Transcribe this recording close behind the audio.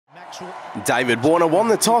David Warner won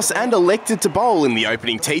the toss and elected to bowl in the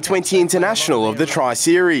opening T20 International of the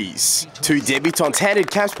Tri-Series. Two debutants handed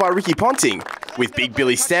caps by Ricky Ponting, with Big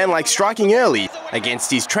Billy Stanlake striking early against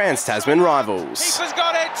his Trans-Tasman rivals. Keeper's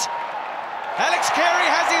got it! Alex Carey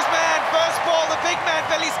has his man, first ball, the big man,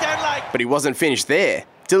 Billy Stanlake. But he wasn't finished there,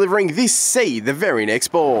 delivering this C the very next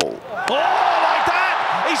ball. Oh, like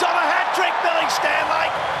that! He's on a hat-trick, Billy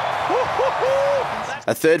Stanlake!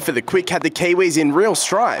 A third for the quick had the Kiwis in real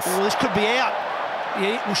strife. Well, this could be out.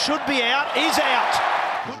 Yeah, well, should be out, is out.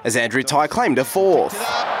 As Andrew Tye claimed a fourth. Is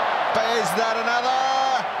that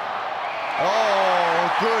another?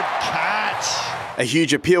 Oh, good catch. A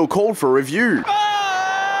huge appeal called for review.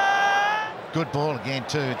 Good ball again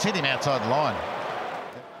too. It's hit him outside the line.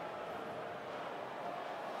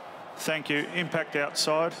 Thank you. Impact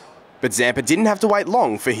outside. But Zampa didn't have to wait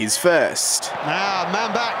long for his first. Now,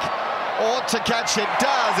 man back. Ought to catch it.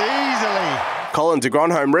 Does easily. Colin de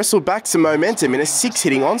Gronholm wrestled back some momentum in a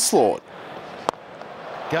six-hitting onslaught.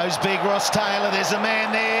 Goes big Ross Taylor. There's a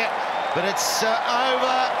man there, but it's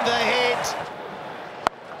over the head.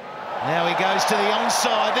 Now he goes to the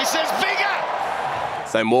onside. This is bigger.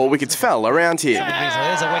 So more wickets fell around him.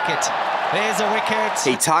 There's a wicket. There's a wicket.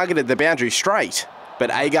 He targeted the boundary straight,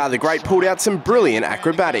 but Agar the Great pulled out some brilliant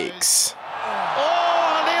acrobatics.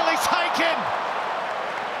 Oh, nearly taken.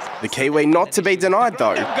 The Kiwi not to be denied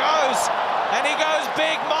though. And he goes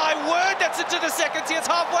big. My word, that's into the seconds. It's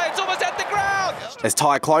halfway. It's almost at the ground. As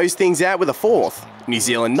Tye closed things out with a fourth. New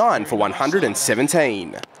Zealand 9 for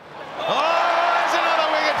 117. Oh, there's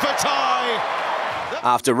another wicket for Tye.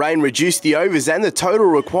 After rain reduced the overs and the total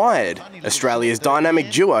required, Australia's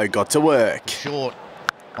dynamic duo got to work. Short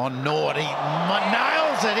on Nord. He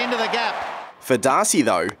nails it into the gap. For Darcy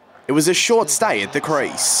though, it was a short stay at the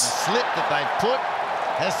crease. Slip that they've put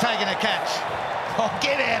has taken a catch. Oh,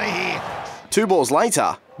 get out of here. 2 balls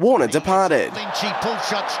later, Warner departed. Lynchy pull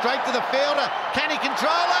shot straight to the fielder. Can he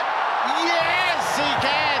control it? Yes, he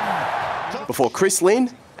can. Before Chris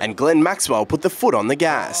Lynn and Glenn Maxwell put the foot on the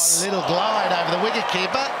gas. Little glide over the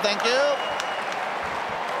wicketkeeper. Thank you.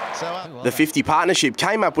 The 50 partnership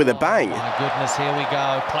came up with a bang. My goodness, here we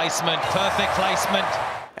go. Placement, perfect placement.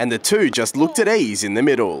 And the two just looked at ease in the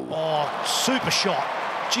middle. Oh, super shot.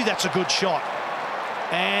 Gee, that's a good shot.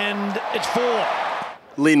 And it's 4.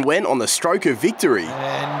 Lynn went on the stroke of victory.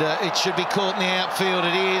 And it should be caught in the outfield.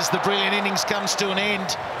 It is. The brilliant innings comes to an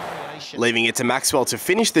end. Leaving it to Maxwell to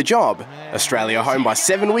finish the job. Australia home by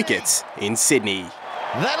 7 wickets in Sydney.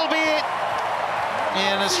 That'll be it.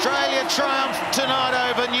 And Australia triumphed tonight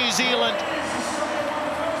over New Zealand.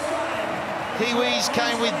 Kiwis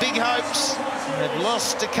came with big hopes. They've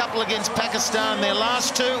lost a couple against Pakistan, their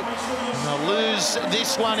last 2. And they'll lose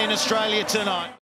this one in Australia tonight.